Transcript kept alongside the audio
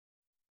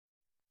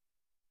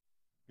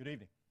Good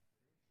evening.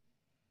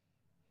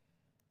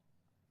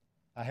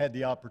 I had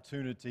the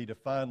opportunity to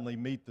finally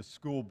meet the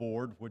school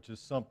board, which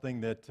is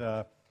something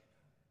that,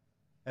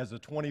 as a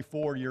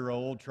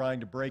 24-year-old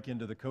trying to break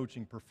into the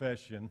coaching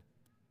profession,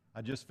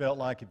 I just felt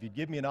like if you'd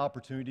give me an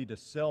opportunity to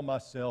sell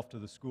myself to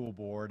the school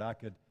board, I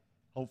could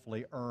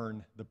hopefully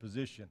earn the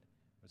position.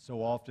 But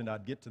so often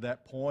I'd get to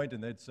that point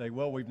and they'd say,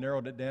 well, we've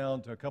narrowed it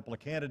down to a couple of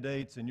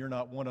candidates and you're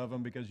not one of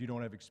them because you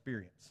don't have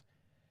experience.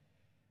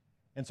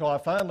 And so I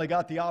finally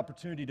got the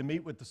opportunity to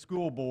meet with the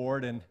school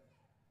board, and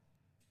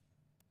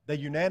they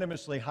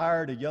unanimously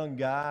hired a young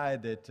guy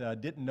that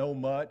didn't know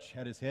much,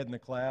 had his head in the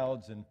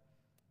clouds. And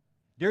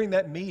during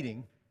that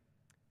meeting,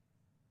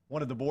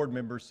 one of the board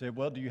members said,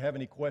 well, do you have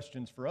any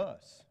questions for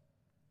us?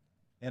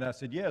 And I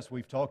said, yes,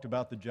 we've talked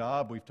about the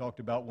job, we've talked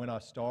about when I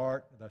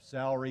start, the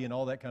salary and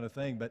all that kind of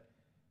thing, but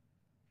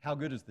how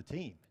good is the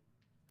team?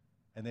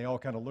 And they all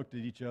kind of looked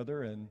at each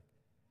other and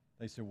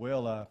they said,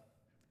 well,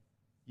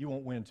 you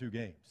won't win 2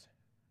 games.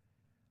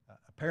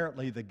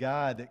 Apparently, the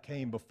guy that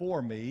came before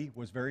me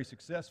was very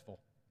successful.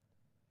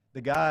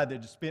 The guy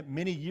that spent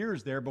many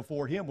years there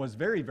before him was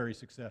very, very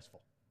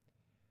successful.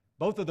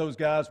 Both of those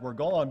guys were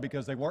gone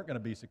because they weren't going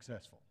to be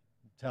successful.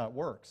 That's how it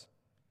works.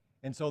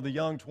 And so the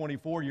young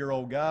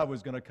 24-year-old guy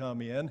was going to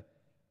come in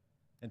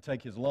and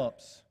take his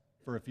lumps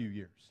for a few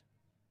years.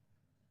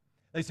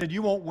 They said,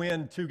 you won't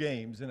win 2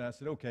 games. And I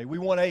said, okay. We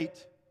won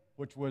 8,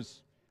 which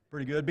was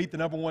pretty good. Beat the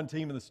number 1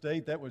 team in the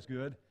state. That was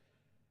good.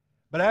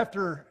 But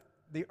after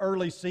the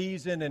early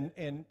season,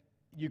 and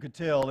you could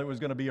tell it was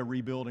going to be a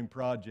rebuilding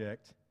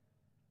project,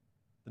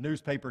 the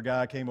newspaper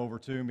guy came over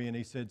to me and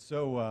he said,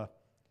 so,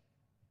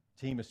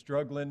 team is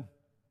struggling.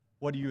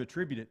 What do you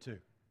attribute it to?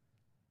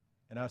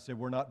 And I said,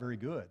 we're not very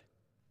good.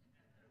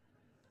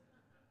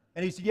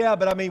 And he said, yeah,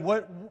 but I mean,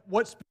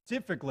 what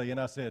specifically? And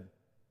I said,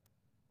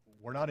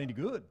 we're not any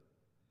good.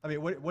 I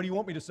mean, what do you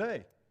want me to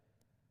say?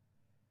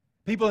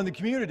 People in the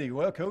community,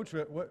 well, coach,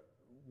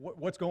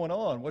 what's going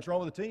on? What's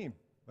wrong with the team?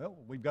 Well,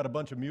 we've got a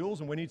bunch of mules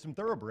and we need some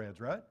thoroughbreds,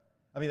 right?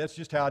 I mean, that's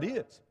just how it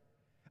is.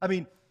 I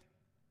mean,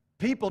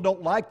 people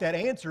don't like that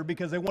answer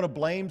because they want to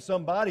blame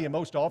somebody, and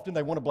most often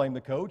they want to blame the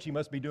coach. He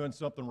must be doing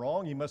something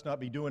wrong. He must not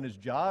be doing his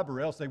job,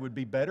 or else they would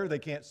be better. They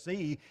can't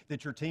see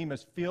that your team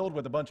is filled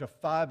with a bunch of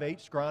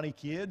 5'8" scrawny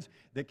kids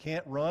that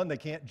can't run, they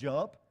can't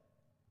jump.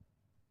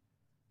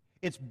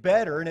 It's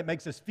better, and it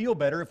makes us feel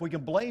better if we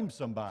can blame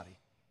somebody,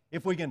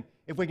 if we can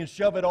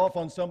shove it off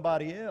on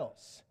somebody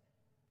else.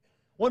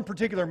 One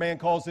particular man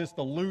calls this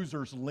the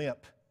loser's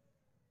limp.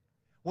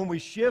 When we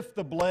shift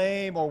the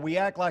blame or we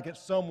act like it's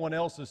someone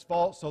else's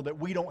fault so that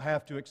we don't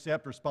have to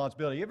accept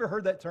responsibility. You ever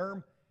heard that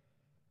term?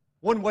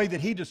 One way that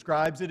he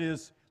describes it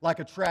is like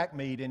a track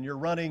meet, and you're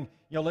running,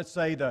 let's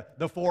say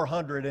the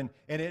 400, and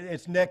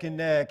it's neck and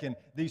neck, and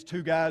these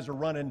 2 guys are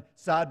running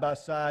side by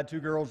side,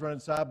 2 girls running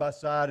side by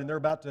side, and they're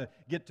about to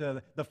get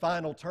to the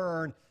final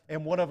turn,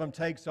 and one of them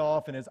takes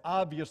off and is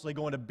obviously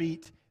going to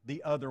beat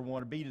the other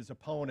one, or beat his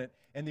opponent.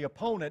 And the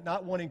opponent,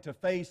 not wanting to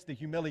face the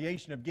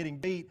humiliation of getting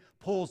beat,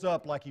 pulls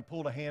up like he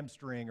pulled a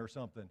hamstring or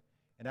something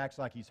and acts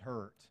like he's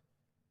hurt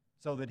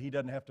so that he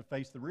doesn't have to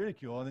face the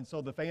ridicule. And then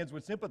so the fans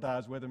would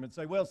sympathize with him and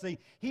say, well, see,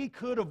 he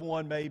could have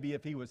won maybe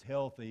if he was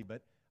healthy,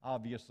 but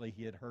obviously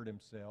he had hurt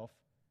himself.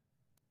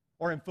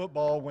 Or in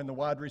football, when the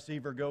wide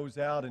receiver goes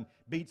out and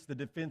beats the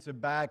defensive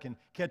back and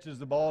catches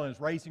the ball and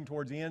is racing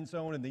towards the end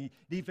zone, and the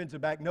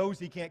defensive back knows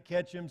he can't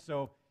catch him,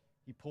 so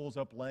he pulls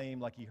up lame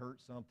like he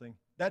hurt something.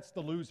 That's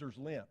the loser's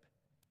limp.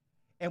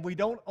 And we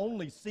don't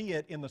only see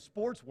it in the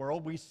sports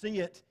world, we see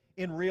it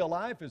in real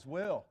life as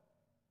well.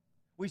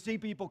 We see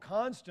people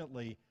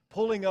constantly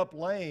pulling up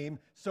lame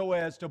so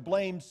as to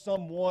blame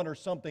someone or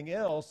something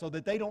else so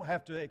that they don't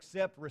have to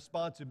accept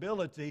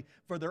responsibility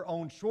for their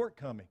own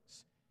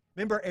shortcomings.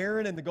 Remember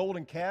Aaron and the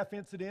golden calf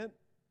incident?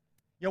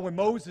 When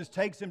Moses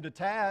takes him to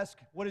task,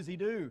 what does he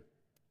do?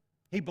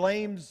 He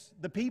blames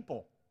the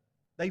people.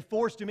 They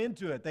forced him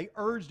into it. They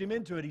urged him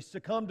into it. He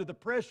succumbed to the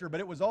pressure, but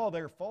it was all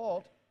their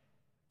fault.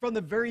 From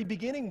the very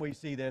beginning we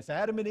see this.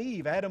 Adam and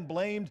Eve. Adam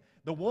blamed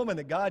the woman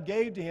that God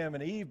gave to him,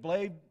 and Eve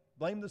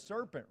blamed the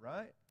serpent,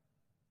 right?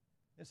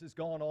 This has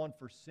gone on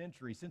for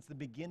centuries. Since the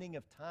beginning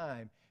of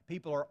time,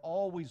 people are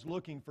always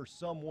looking for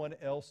someone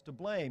else to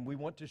blame. We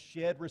want to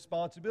shed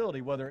responsibility,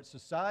 whether it's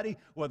society,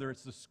 whether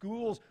it's the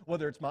schools,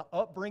 whether it's my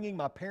upbringing,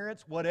 my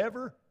parents,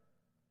 whatever.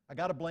 I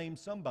got to blame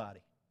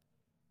somebody.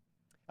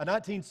 A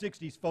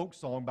 1960s folk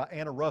song by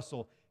Anna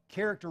Russell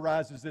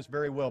characterizes this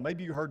very well.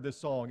 Maybe you heard this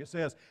song. It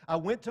says, I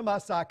went to my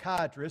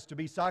psychiatrist to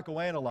be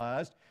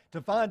psychoanalyzed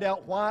to find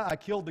out why I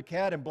killed the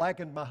cat and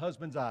blackened my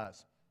husband's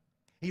eyes.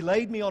 He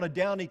laid me on a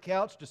downy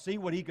couch to see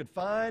what he could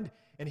find,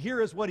 and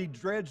here is what he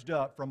dredged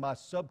up from my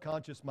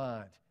subconscious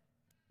mind.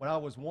 When I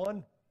was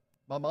 1,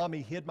 my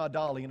mommy hid my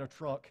dolly in a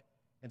trunk,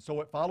 and so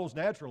it follows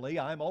naturally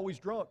I am always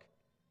drunk.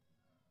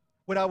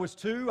 When I was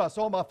 2, I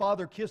saw my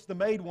father kiss the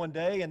maid one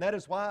day, and that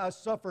is why I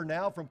suffer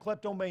now from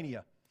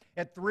kleptomania.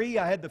 At 3,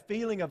 I had the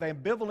feeling of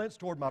ambivalence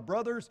toward my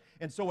brothers,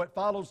 and so it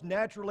follows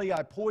naturally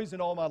I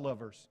poison all my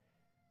lovers.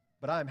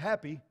 But I am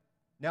happy.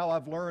 Now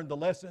I've learned the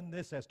lesson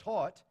this has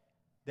taught.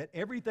 that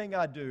everything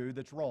I do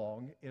that's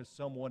wrong is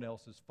someone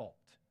else's fault.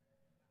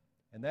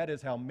 And that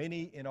is how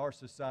many in our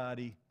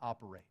society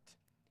operate.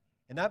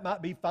 And that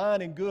might be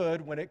fine and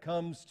good when it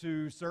comes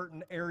to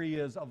certain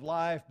areas of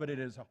life, but it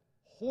is a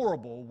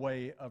horrible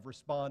way of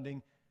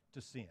responding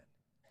to sin.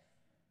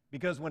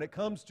 Because when it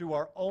comes to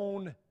our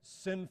own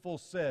sinful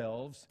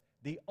selves,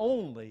 the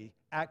only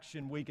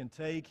action we can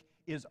take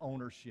is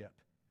ownership,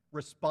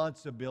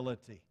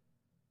 responsibility.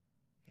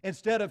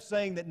 Instead of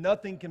saying that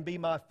nothing can be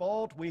my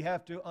fault, we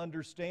have to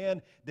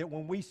understand that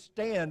when we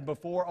stand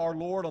before our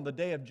Lord on the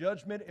day of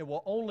judgment, it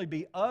will only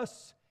be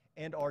us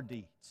and our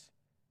deeds.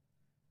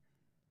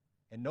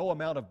 And no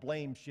amount of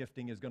blame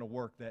shifting is going to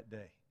work that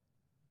day.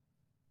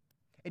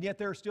 And yet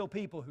there are still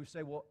people who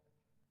say, well,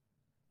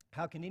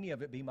 how can any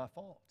of it be my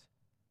fault?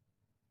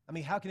 I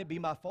mean, how can it be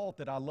my fault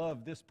that I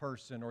love this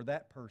person or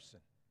that person?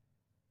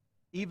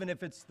 Even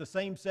if it's the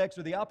same sex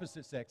or the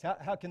opposite sex,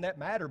 how can that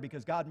matter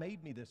because God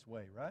made me this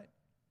way, right?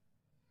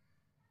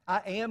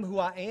 I am who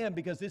I am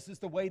because this is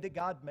the way that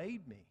God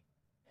made me.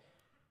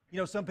 You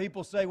know, some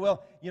people say,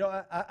 well, you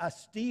know, I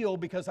steal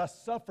because I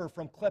suffer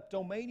from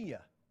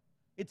kleptomania.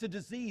 It's a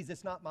disease.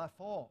 It's not my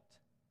fault.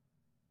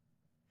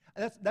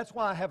 That's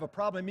why I have a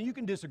problem. I mean, you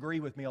can disagree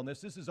with me on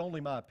this. This is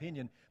only my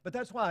opinion. But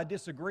that's why I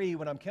disagree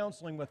when I'm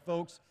counseling with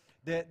folks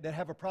that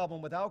have a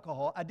problem with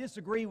alcohol. I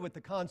disagree with the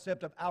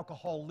concept of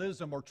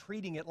alcoholism or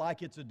treating it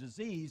like it's a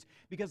disease,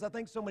 because I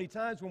think so many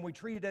times when we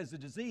treat it as a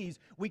disease,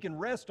 we can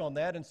rest on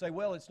that and say,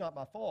 well, it's not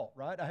my fault,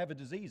 right? I have a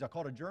disease. I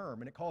caught a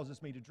germ, and it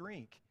causes me to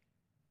drink.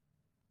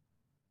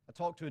 I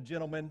talked to a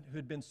gentleman who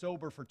had been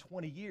sober for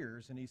 20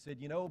 years, and he said,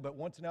 you know, but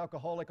once an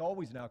alcoholic,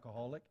 always an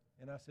alcoholic.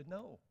 And I said,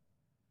 no,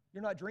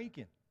 you're not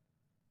drinking.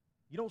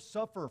 You don't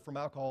suffer from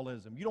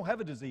alcoholism. You don't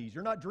have a disease.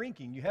 You're not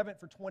drinking. You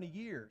haven't for 20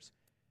 years.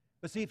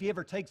 But see, if he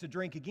ever takes a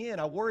drink again,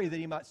 I worry that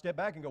he might step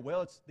back and go,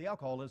 well, it's the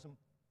alcoholism,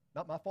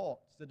 not my fault.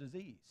 It's the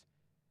disease.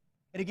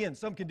 And again,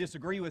 some can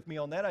disagree with me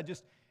on that.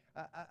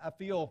 I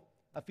feel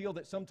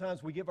that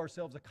sometimes we give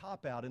ourselves a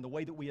cop-out in the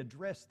way that we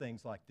address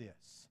things like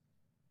this.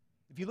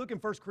 If you look in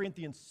 1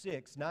 Corinthians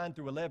 6, 9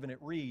 through 11, it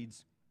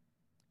reads,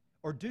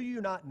 or do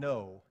you not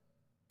know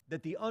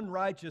that the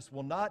unrighteous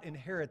will not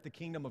inherit the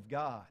kingdom of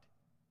God?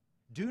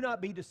 Do not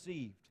be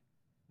deceived.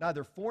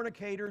 Neither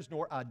fornicators,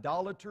 nor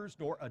idolaters,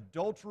 nor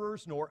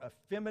adulterers, nor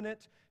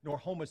effeminate, nor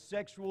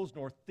homosexuals,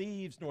 nor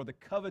thieves, nor the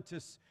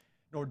covetous,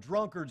 nor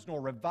drunkards,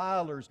 nor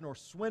revilers, nor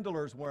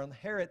swindlers will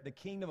inherit the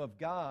kingdom of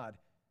God.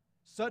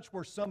 Such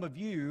were some of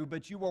you,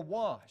 but you were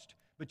washed,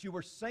 but you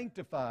were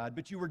sanctified,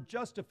 but you were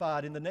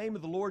justified in the name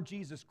of the Lord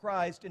Jesus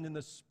Christ and in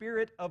the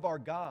Spirit of our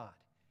God.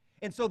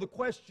 And so the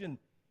question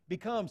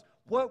becomes,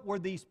 what were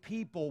these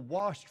people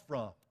washed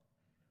from?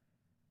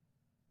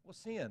 Well,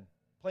 sin.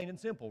 Plain and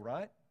simple,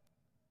 right?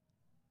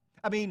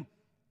 I mean,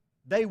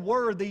 they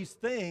were these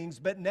things,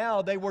 but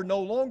now they were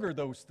no longer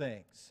those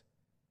things.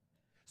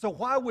 So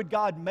why would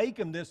God make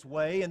them this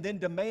way and then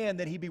demand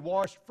that he be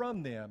washed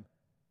from them?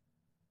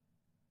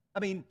 I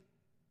mean,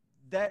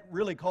 that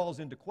really calls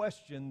into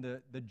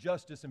question the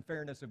justice and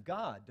fairness of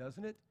God,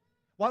 doesn't it?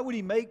 Why would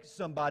he make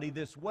somebody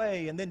this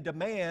way and then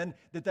demand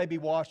that they be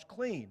washed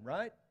clean,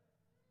 right?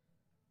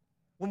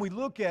 When we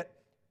look at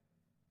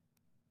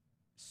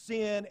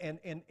sin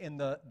and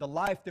the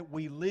life that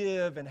we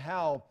live and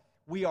how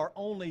we are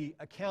only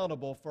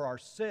accountable for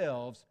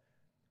ourselves,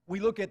 we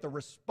look at the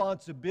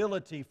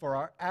responsibility for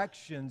our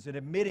actions and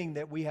admitting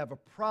that we have a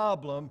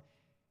problem.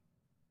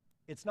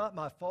 It's not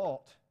my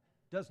fault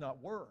does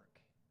not work.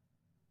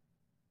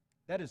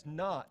 That is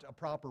not a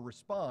proper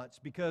response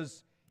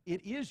because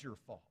it is your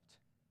fault.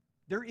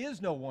 There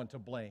is no one to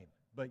blame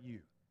but you.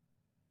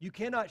 You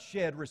cannot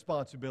shed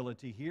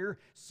responsibility here.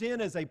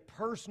 Sin is a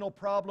personal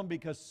problem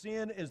because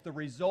sin is the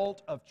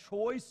result of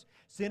choice.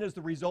 Sin is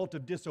the result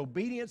of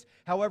disobedience.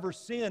 However,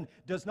 sin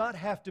does not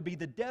have to be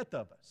the death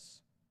of us.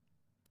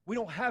 We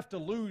don't have to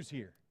lose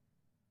here.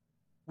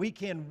 We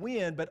can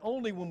win, but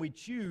only when we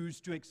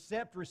choose to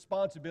accept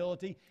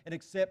responsibility and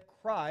accept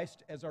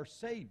Christ as our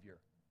Savior.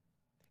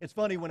 It's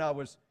funny, when I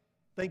was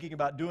thinking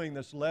about doing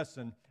this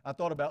lesson, I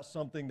thought about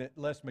something that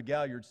Les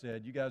McGalliard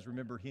said. You guys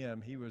remember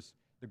him. He was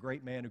the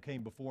great man who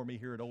came before me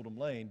here at Oldham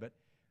Lane. But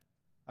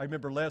I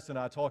remember Les and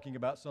I talking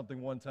about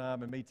something one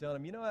time and me telling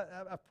him, you know,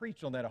 I've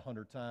preached on that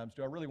 100 times.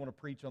 Do I really want to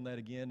preach on that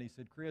again? And he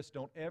said, Chris,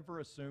 don't ever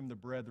assume the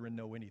brethren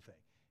know anything.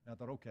 And I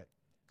thought, okay.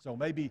 So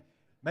maybe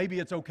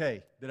it's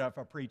okay that if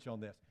I preach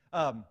on this.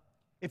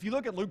 If you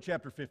look at Luke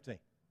chapter 15,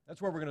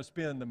 that's where we're going to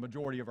spend the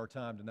majority of our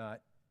time tonight.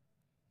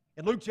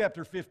 In Luke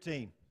chapter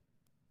 15,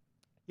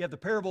 you have the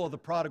parable of the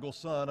prodigal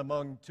son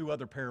among two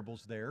other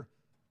parables there.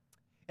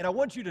 And I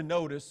want you to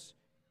notice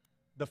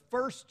the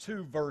first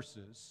two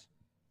verses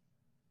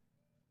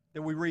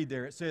that we read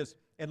there. It says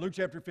in Luke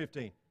chapter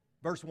 15,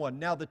 verse 1,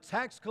 now the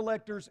tax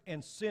collectors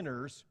and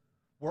sinners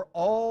were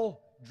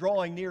all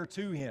drawing near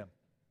to him.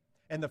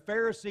 And the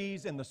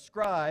Pharisees and the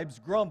scribes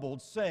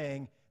grumbled,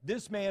 saying,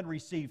 this man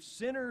receives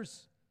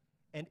sinners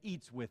and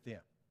eats with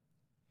them.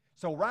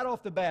 So right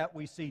off the bat,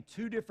 we see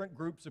two different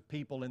groups of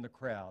people in the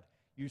crowd.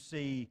 You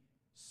see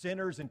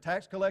sinners and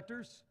tax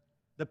collectors,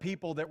 the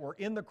people that were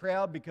in the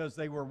crowd because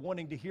they were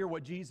wanting to hear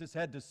what Jesus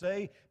had to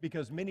say,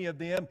 because many of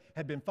them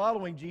had been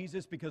following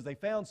Jesus because they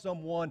found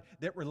someone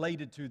that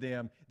related to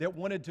them, that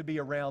wanted to be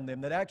around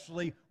them, that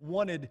actually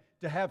wanted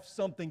to have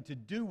something to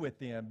do with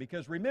them.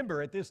 Because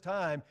remember, at this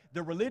time,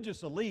 the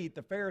religious elite,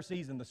 the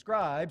Pharisees and the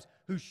scribes,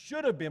 who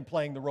should have been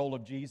playing the role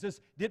of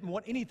Jesus, didn't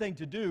want anything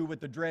to do with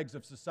the dregs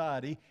of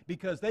society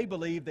because they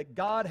believed that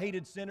God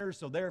hated sinners,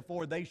 so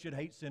therefore they should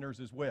hate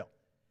sinners as well.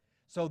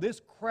 So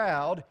this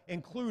crowd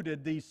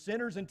included these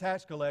sinners and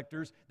tax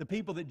collectors, the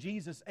people that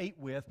Jesus ate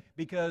with,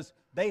 because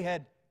they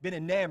had been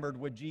enamored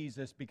with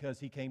Jesus because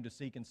he came to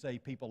seek and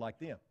save people like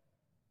them.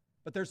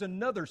 But there's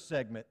another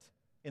segment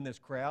in this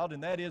crowd,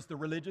 and that is the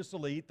religious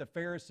elite, the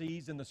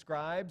Pharisees and the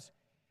scribes.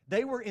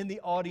 They were in the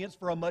audience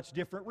for a much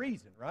different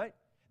reason, right?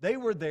 They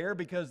were there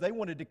because they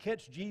wanted to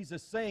catch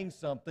Jesus saying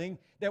something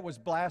that was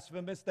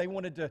blasphemous. They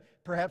wanted to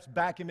perhaps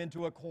back him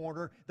into a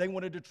corner. They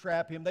wanted to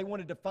trap him. They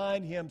wanted to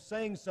find him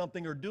saying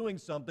something or doing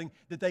something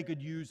that they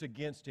could use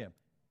against him.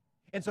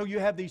 And so you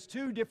have these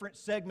two different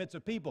segments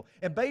of people.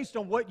 And based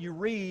on what you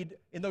read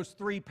in those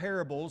three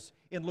parables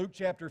in Luke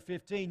chapter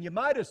 15, you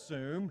might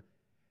assume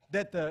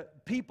that the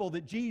people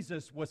that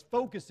Jesus was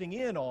focusing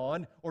in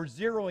on or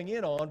zeroing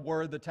in on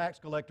were the tax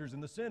collectors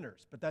and the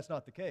sinners. But that's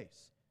not the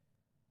case.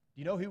 Do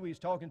you know who he was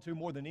talking to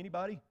more than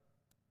anybody?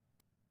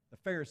 The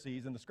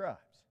Pharisees and the scribes.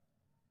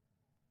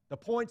 The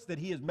points that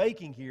he is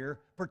making here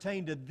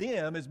pertain to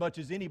them as much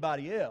as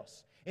anybody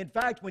else. In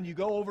fact, when you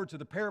go over to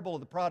the parable of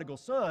the prodigal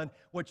son,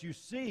 what you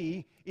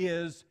see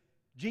is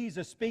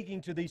Jesus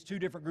speaking to these two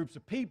different groups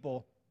of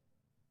people.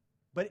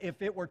 But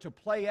if it were to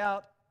play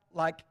out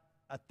like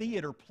a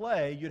theater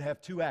play, you'd have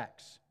two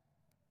acts.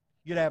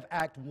 You'd have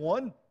Act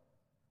 1,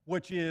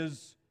 which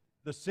is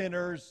the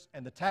sinners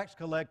and the tax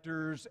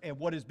collectors and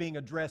what is being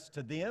addressed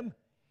to them.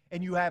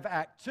 And you have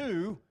Act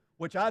 2,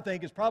 which I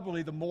think is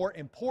probably the more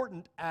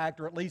important act,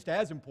 or at least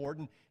as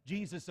important,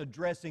 Jesus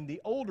addressing the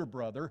older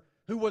brother,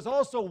 who was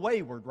also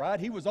wayward, right?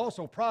 He was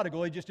also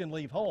prodigal, he just didn't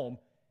leave home.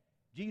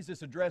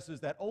 Jesus addresses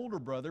that older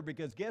brother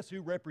because guess who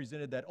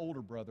represented that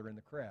older brother in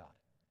the crowd?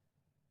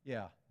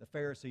 Yeah, the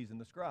Pharisees and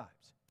the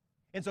scribes.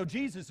 And so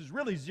Jesus is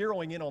really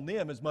zeroing in on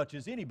them as much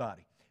as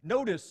anybody.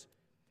 Notice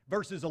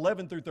verses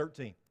 11 through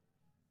 13.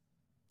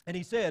 And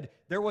he said,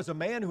 there was a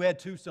man who had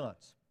two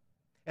sons.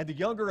 And the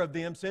younger of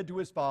them said to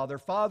his father,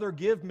 Father,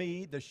 give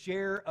me the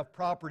share of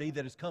property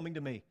that is coming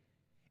to me.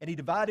 And he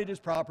divided his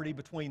property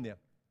between them.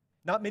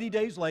 Not many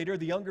days later,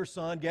 the younger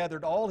son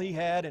gathered all he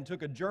had and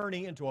took a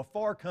journey into a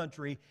far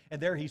country,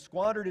 and there he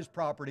squandered his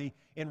property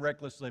in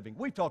reckless living.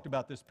 We've talked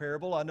about this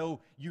parable. I know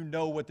you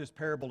know what this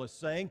parable is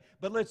saying,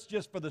 but let's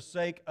just, for the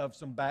sake of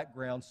some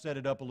background, set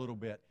it up a little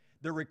bit.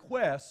 The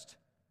request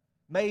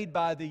made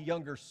by the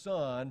younger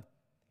son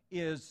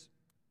is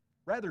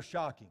rather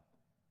shocking,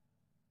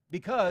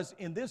 because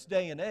in this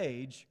day and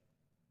age,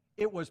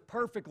 it was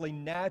perfectly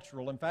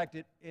natural. In fact,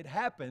 it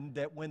happened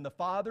that when the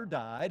father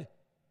died,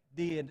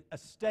 the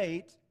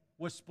estate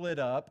was split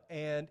up,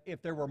 and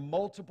if there were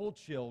multiple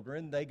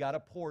children, they got a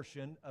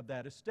portion of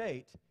that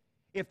estate.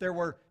 If there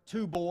were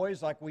two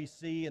boys, like we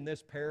see in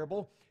this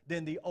parable,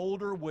 then the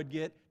older would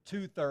get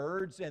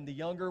 2/3, and the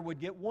younger would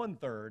get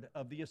 1/3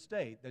 of the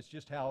estate. That's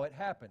just how it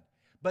happened.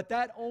 But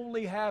that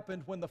only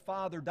happened when the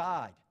father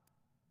died.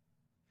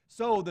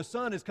 So the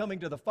son is coming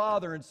to the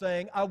father and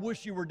saying, I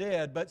wish you were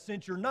dead, but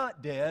since you're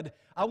not dead,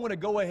 I want to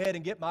go ahead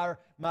and get my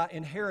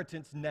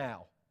inheritance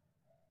now.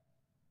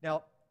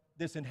 Now,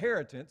 this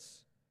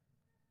inheritance,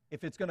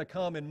 if it's going to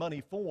come in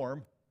money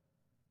form,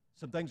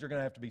 some things are going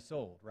to have to be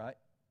sold, right?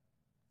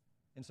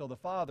 And so the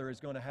father is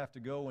going to have to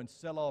go and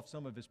sell off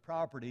some of his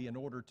property in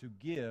order to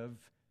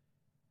give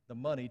the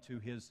money to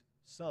his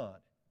son,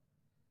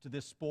 to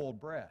this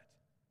spoiled brat.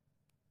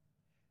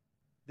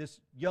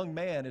 This young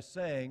man is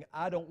saying,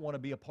 I don't want to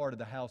be a part of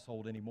the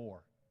household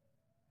anymore.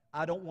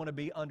 I don't want to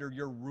be under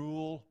your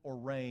rule or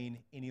reign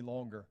any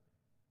longer.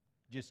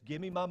 Just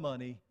give me my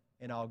money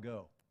and I'll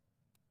go.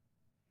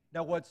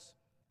 Now, what's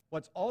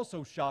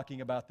also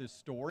shocking about this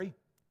story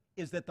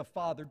is that the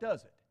father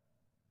does it.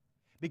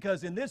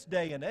 Because in this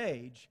day and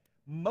age,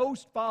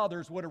 most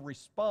fathers would have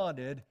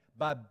responded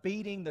by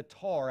beating the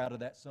tar out of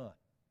that son.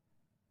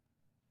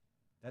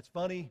 That's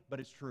funny, but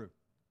it's true.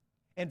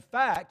 In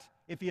fact,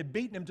 if he had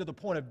beaten him to the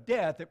point of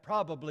death, it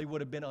probably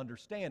would have been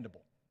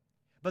understandable.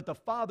 But the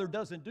father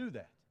doesn't do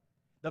that.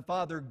 The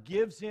father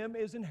gives him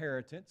his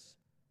inheritance,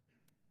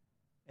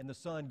 and the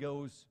son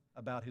goes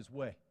about his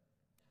way.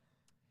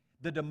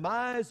 The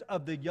demise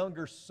of the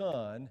younger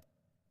son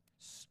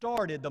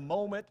started the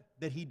moment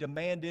that he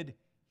demanded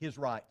his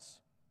rights.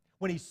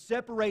 When he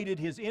separated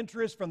his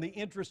interest from the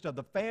interest of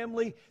the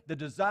family, the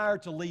desire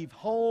to leave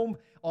home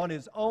on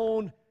his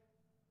own,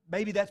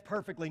 maybe that's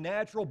perfectly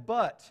natural,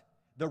 but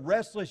the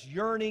restless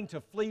yearning to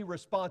flee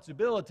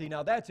responsibility,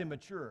 now that's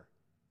immature.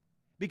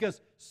 Because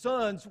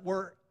sons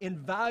were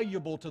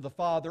invaluable to the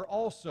father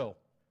also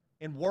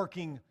in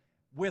working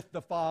with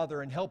the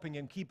father and helping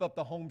him keep up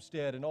the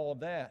homestead and all of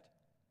that.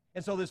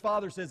 And so this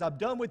father says, I'm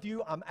done with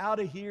you, I'm out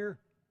of here,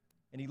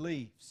 and he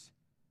leaves.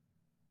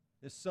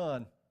 This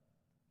son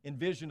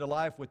envisioned a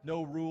life with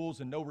no rules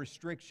and no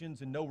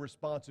restrictions and no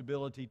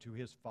responsibility to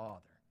his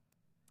father.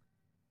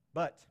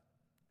 But,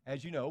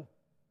 as you know,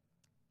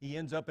 he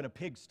ends up in a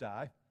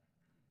pigsty.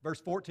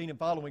 Verse 14 and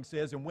following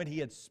says, "And when he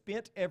had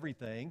spent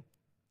everything,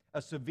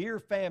 a severe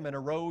famine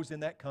arose in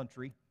that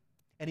country,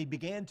 and he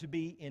began to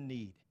be in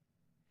need.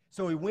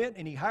 So he went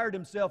and he hired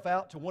himself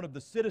out to one of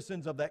the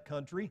citizens of that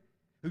country,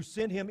 who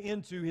sent him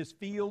into his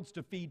fields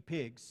to feed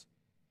pigs.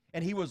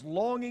 And he was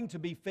longing to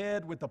be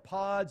fed with the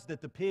pods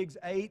that the pigs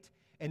ate,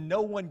 and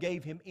no one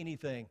gave him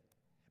anything.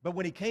 But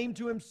when he came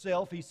to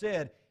himself, he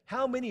said,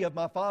 'How many of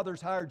my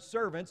father's hired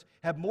servants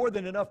have more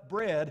than enough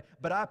bread,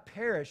 but I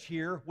perish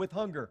here with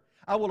hunger?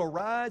 I will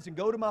arise and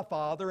go to my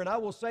father, and I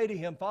will say to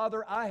him,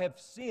 Father, I have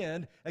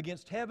sinned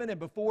against heaven and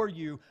before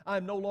you. I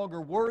am no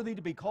longer worthy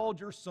to be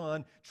called your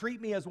son. Treat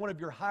me as one of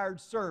your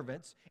hired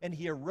servants.' And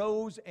he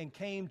arose and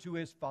came to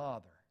his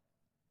father."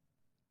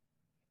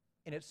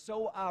 And it's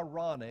so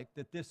ironic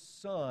that this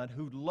son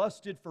who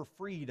lusted for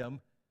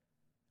freedom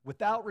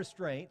without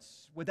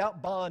restraints,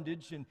 without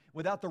bondage, and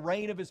without the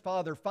reign of his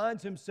father,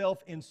 finds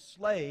himself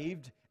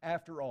enslaved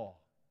after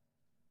all.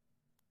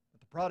 But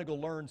the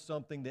prodigal learns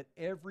something that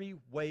every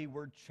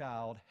wayward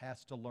child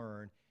has to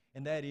learn,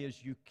 and that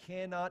is you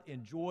cannot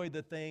enjoy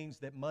the things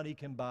that money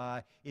can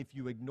buy if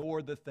you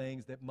ignore the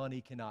things that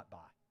money cannot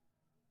buy.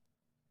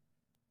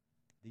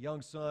 The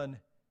young son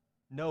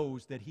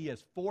knows that he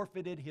has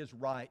forfeited his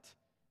right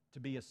to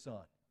be a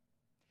son.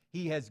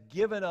 He has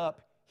given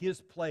up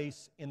his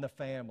place in the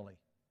family.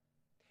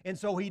 And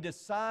so he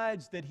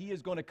decides that he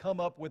is going to come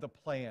up with a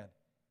plan.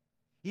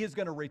 He is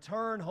going to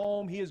return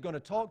home. He is going to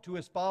talk to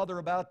his father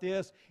about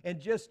this,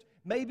 and just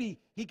maybe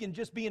he can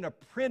just be an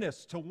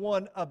apprentice to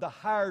one of the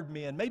hired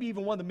men, maybe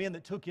even one of the men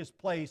that took his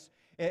place,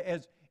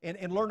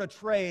 and learn a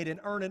trade and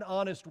earn an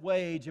honest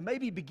wage, and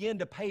maybe begin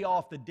to pay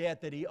off the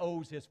debt that he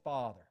owes his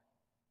father.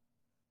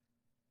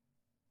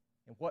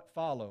 And what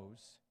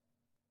follows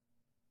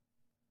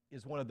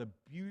is one of the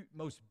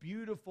most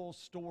beautiful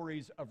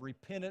stories of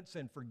repentance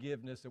and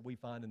forgiveness that we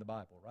find in the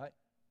Bible, right?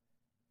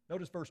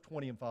 Notice verse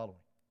 20 and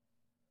following.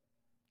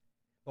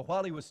 "But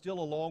while he was still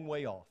a long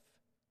way off,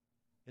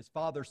 his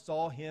father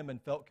saw him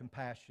and felt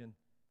compassion,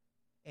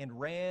 and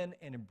ran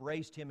and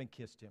embraced him and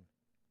kissed him.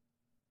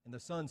 And the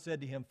son said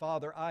to him,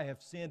 Father, I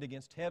have sinned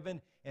against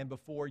heaven and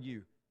before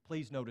you."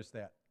 Please notice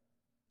that.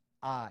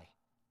 I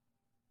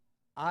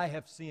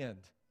have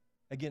sinned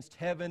against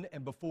heaven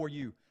and before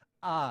you.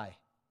 I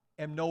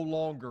am no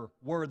longer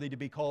worthy to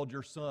be called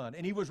your son.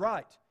 And he was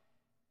right.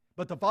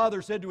 But the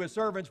father said to his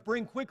servants,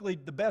 "Bring quickly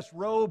the best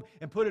robe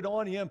and put it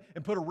on him,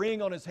 and put a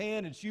ring on his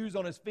hand and shoes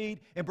on his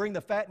feet, and bring the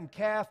fattened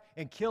calf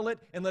and kill it,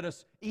 and let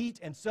us eat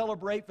and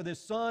celebrate, for this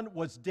son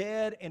was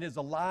dead and is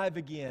alive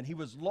again. He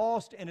was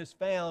lost and is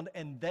found,"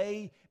 and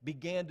they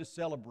began to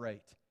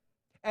celebrate.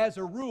 As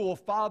a rule,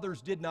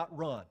 fathers did not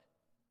run.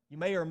 You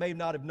may or may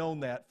not have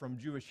known that from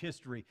Jewish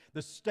history.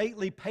 The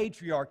stately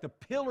patriarch, the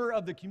pillar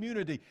of the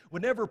community,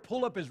 would never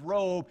pull up his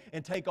robe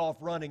and take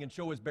off running and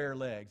show his bare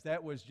legs.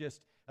 That was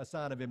just a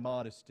sign of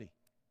immodesty.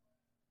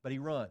 But he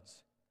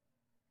runs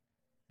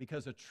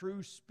because a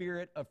true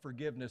spirit of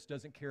forgiveness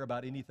doesn't care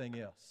about anything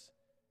else.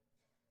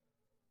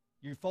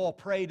 You fall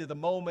prey to the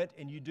moment,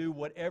 and you do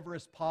whatever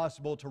is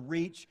possible to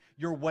reach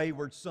your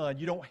wayward son.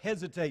 You don't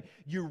hesitate.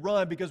 You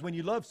run, because when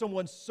you love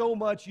someone so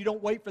much, you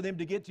don't wait for them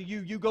to get to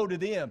you. You go to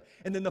them.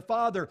 And then the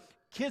father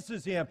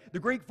kisses him. The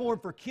Greek form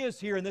for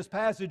kiss here in this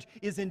passage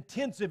is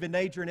intensive in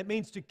nature, and it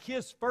means to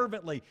kiss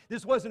fervently.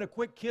 This wasn't a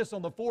quick kiss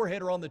on the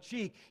forehead or on the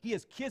cheek. He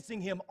is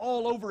kissing him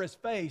all over his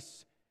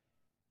face,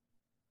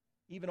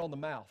 even on the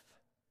mouth,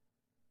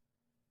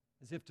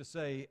 as if to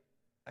say,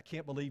 "I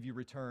can't believe you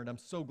returned. I'm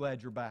so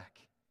glad you're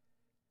back."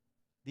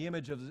 The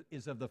image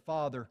is of the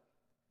father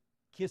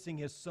kissing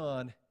his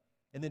son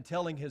and then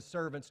telling his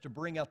servants to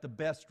bring out the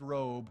best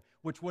robe,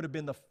 which would have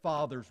been the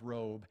father's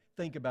robe.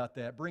 Think about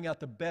that. Bring out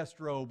the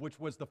best robe, which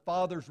was the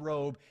father's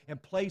robe,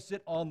 and place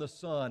it on the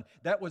son.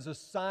 That was a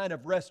sign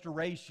of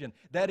restoration.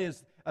 That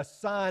is a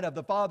sign of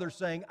the father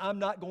saying, "I'm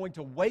not going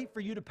to wait for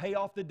you to pay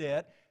off the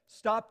debt.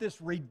 Stop this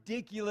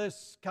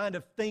ridiculous kind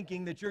of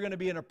thinking that you're going to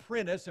be an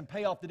apprentice and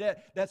pay off the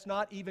debt. That's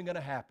not even going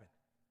to happen.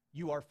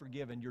 You are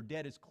forgiven. Your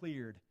debt is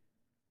cleared.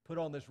 Put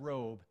on this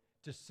robe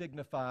to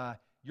signify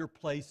your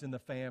place in the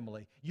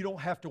family. You don't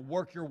have to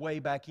work your way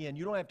back in.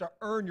 You don't have to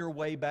earn your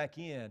way back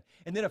in."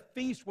 And then a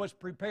feast was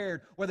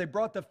prepared where they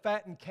brought the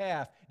fattened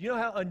calf. Do you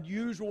know how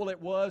unusual it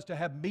was to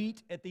have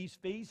meat at these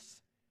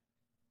feasts?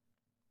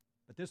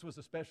 But this was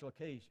a special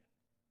occasion,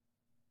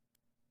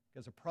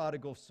 because a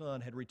prodigal son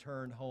had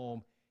returned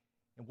home.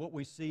 And what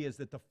we see is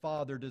that the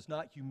father does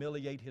not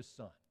humiliate his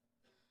son.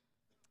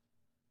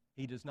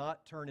 He does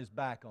not turn his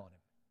back on him.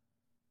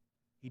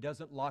 He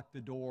doesn't lock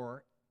the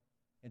door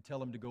and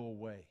tell him to go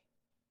away.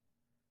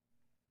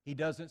 He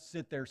doesn't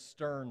sit there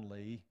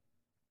sternly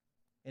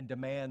and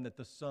demand that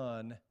the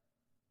son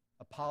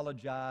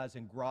apologize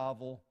and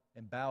grovel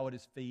and bow at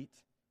his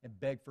feet and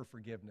beg for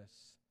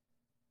forgiveness.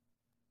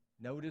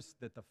 Notice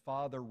that the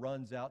father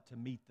runs out to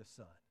meet the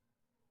son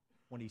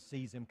when he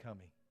sees him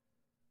coming.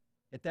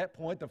 At that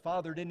point, the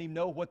father didn't even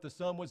know what the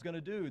son was going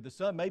to do. The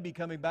son may be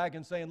coming back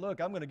and saying,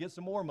 look, I'm going to get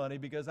some more money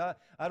because I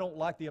don't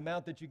like the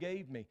amount that you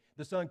gave me.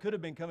 The son could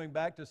have been coming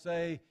back to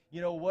say,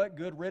 you know what,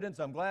 good riddance,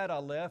 I'm glad I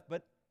left.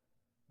 But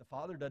the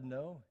father doesn't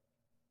know.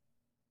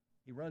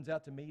 He runs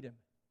out to meet him.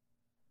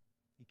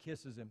 He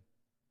kisses him.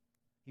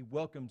 He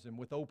welcomes him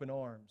with open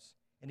arms.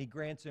 And he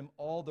grants him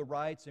all the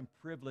rights and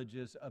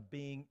privileges of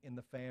being in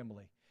the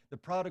family. The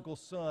prodigal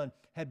son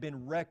had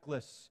been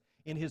reckless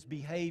in his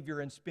behavior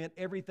and spent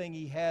everything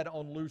he had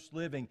on loose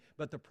living.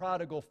 But the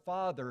prodigal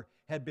father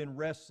had been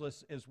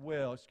restless as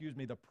well.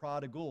 The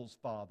prodigal's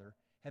father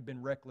had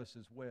been reckless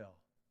as well.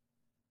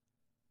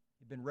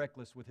 He'd been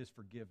reckless with his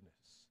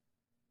forgiveness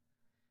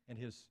and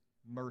his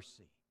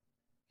mercy,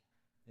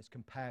 his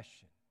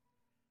compassion.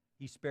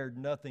 He spared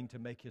nothing to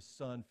make his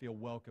son feel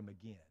welcome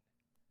again.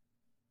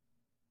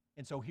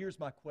 And so here's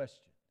my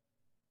question.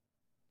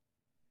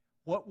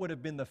 What would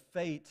have been the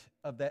fate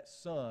of that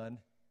son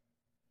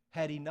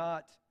had he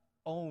not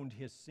owned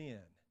his sin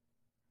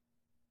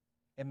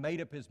and made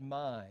up his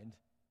mind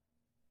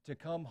to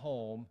come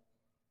home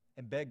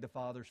and beg the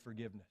father's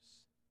forgiveness?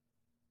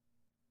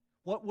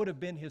 What would have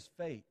been his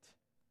fate?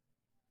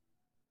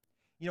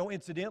 You know,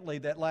 incidentally,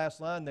 that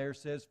last line there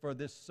says, for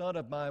this son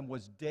of mine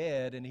was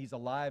dead and he's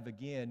alive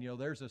again. You know,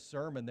 there's a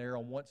sermon there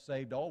on once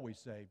saved, always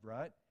saved,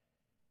 right?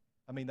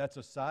 I mean, that's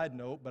a side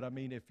note, but I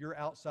mean, if you're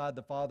outside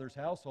the Father's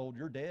household,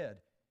 you're dead.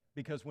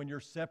 Because when you're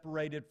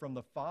separated from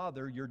the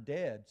Father, you're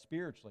dead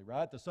spiritually,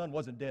 right? The Son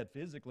wasn't dead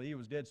physically, he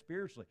was dead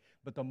spiritually.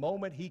 But the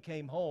moment he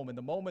came home and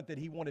the moment that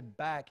he wanted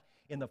back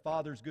in the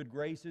Father's good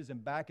graces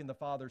and back in the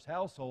Father's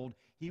household,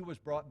 he was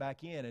brought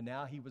back in, and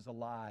now he was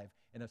alive,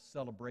 and a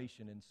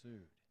celebration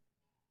ensued.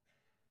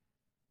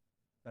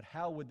 But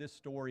how would this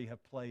story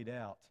have played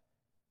out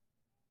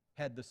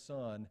had the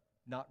Son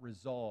not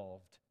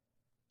resolved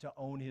to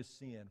own his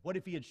sin? What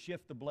if he had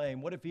shifted the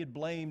blame? What if he had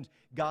blamed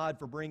God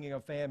for bringing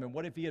a famine?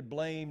 What if he had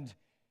blamed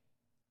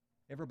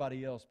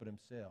everybody else but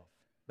himself?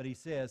 But he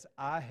says,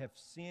 I have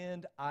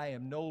sinned. I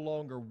am no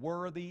longer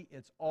worthy.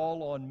 It's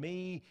all on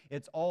me.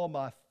 It's all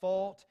my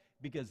fault,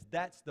 because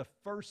that's the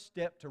first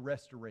step to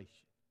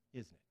restoration,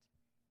 isn't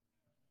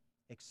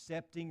it?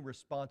 Accepting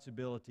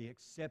responsibility,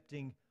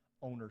 accepting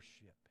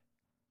ownership.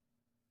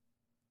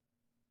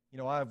 You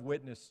know, I've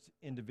witnessed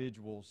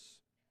individuals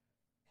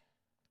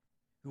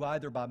who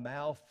either by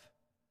mouth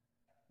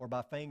or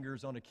by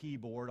fingers on a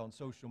keyboard on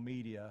social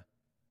media,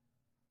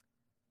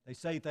 they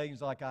say things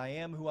like, I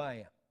am who I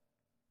am.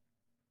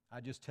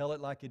 I just tell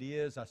it like it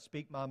is. I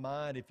speak my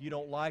mind. If you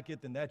don't like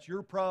it, then that's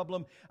your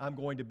problem. I'm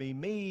going to be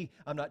me.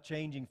 I'm not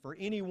changing for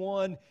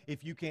anyone.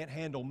 If you can't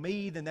handle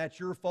me, then that's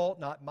your fault,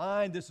 not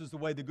mine. This is the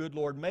way the good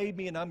Lord made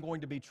me, and I'm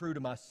going to be true to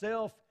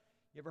myself.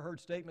 You ever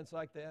heard statements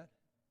like that?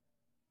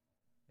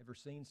 Ever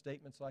seen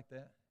statements like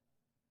that?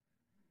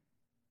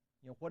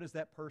 You know, what is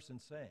that person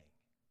saying?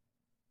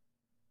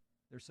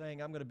 They're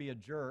saying, I'm going to be a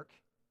jerk,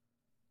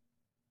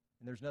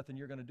 and there's nothing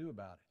you're going to do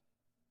about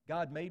it.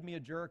 God made me a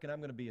jerk, and I'm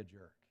going to be a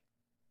jerk.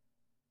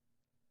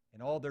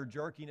 And all their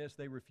jerkiness,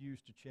 they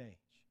refuse to change.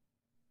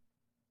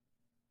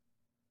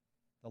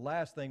 The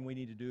last thing we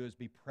need to do is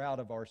be proud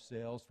of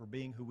ourselves for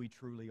being who we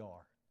truly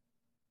are.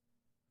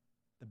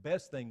 The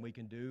best thing we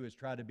can do is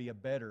try to be a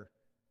better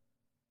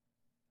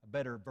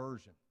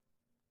version.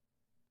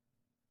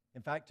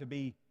 In fact, to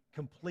be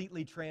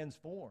completely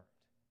transformed.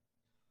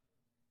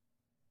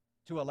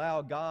 To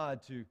allow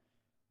God to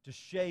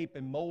shape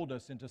and mold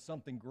us into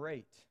something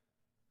great.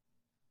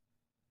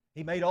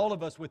 He made all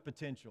of us with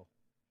potential.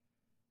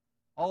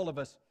 All of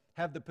us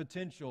have the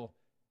potential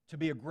to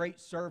be a great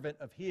servant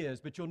of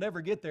His, but you'll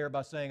never get there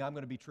by saying, I'm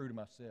going to be true to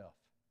myself.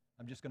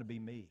 I'm just going to be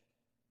me.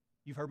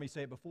 You've heard me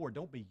say it before.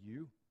 Don't be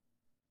you.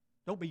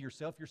 Don't be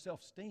yourself.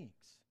 Yourself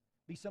stinks.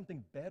 Be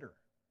something better.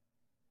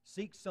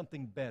 Seek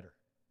something better.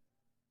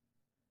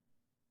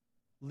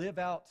 Live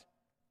out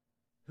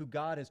who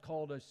God has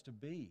called us to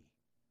be.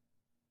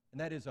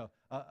 And that is a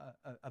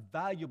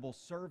valuable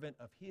servant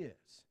of His.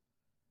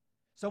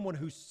 Someone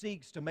who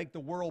seeks to make the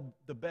world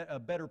a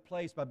better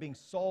place by being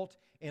salt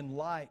and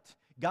light.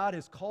 God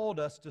has called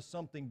us to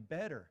something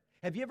better.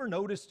 Have you ever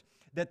noticed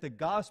that the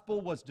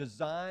gospel was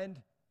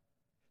designed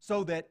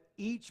so that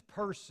each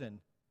person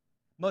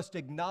must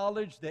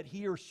acknowledge that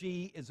he or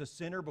she is a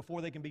sinner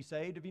before they can be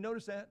saved? Have you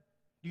noticed that?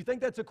 Do you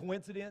think that's a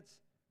coincidence?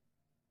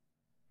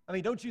 I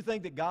mean, don't you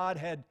think that God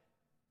had,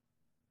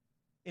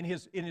 in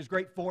His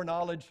great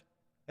foreknowledge,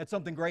 had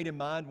something great in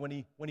mind when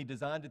He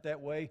designed it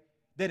that way?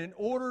 That in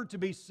order to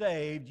be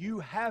saved, you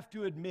have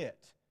to admit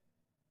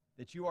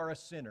that you are a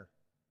sinner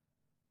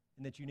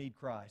and that you need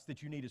Christ,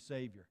 that you need a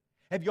Savior.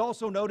 Have you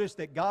also noticed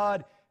that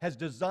God has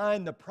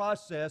designed the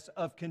process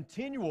of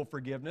continual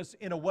forgiveness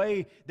in a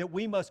way that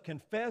we must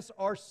confess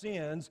our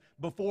sins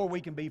before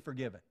we can be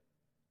forgiven?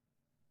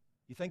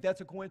 You think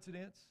that's a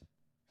coincidence?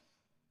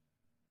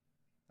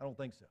 I don't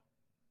think so.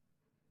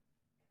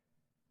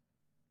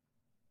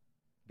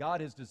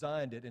 God has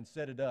designed it and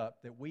set it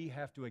up that we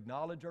have to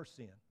acknowledge our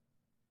sin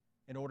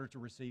in order to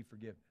receive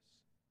forgiveness.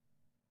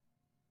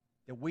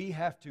 That we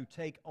have to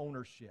take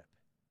ownership.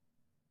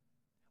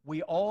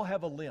 We all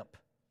have a limp,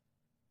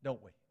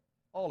 don't we?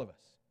 All of us.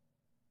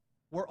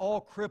 We're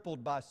all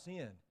crippled by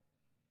sin.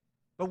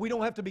 But we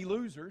don't have to be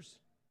losers.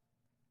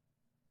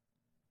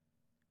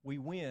 We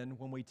win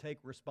when we take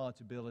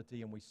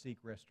responsibility and we seek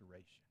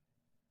restoration.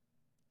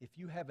 If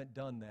you haven't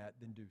done that,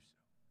 then do so.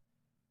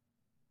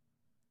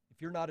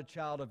 If you're not a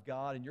child of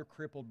God and you're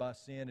crippled by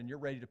sin and you're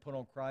ready to put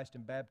on Christ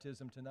in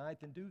baptism tonight,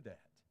 then do that.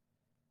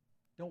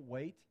 Don't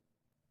wait.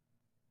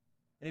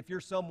 And if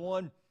you're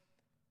someone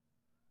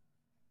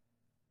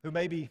who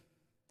maybe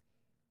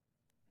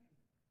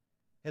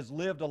has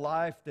lived a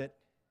life that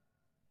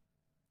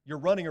you're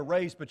running a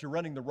race, but you're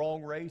running the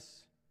wrong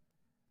race,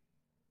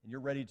 and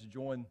you're ready to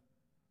join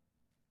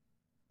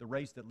the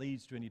race that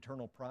leads to an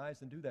eternal prize,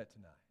 then do that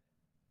tonight.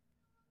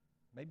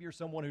 Maybe you're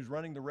someone who's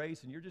running the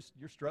race and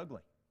you're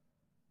struggling.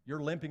 You're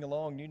limping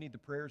along and you need the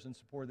prayers and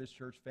support of this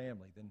church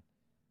family, then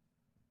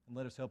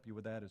let us help you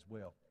with that as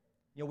well.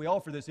 You know, we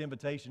offer this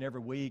invitation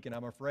every week, and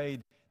I'm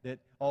afraid that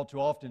all too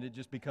often it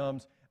just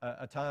becomes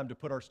a time to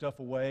put our stuff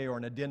away or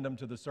an addendum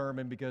to the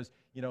sermon because,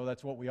 you know,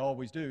 that's what we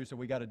always do, so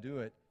we got to do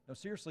it. Now,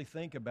 seriously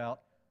think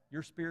about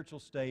your spiritual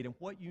state and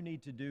what you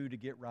need to do to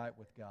get right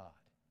with God.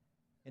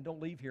 And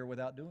don't leave here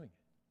without doing it.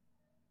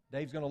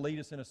 Dave's going to lead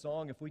us in a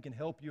song. If we can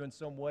help you in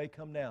some way,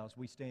 come now as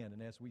we stand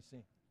and as we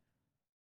sing.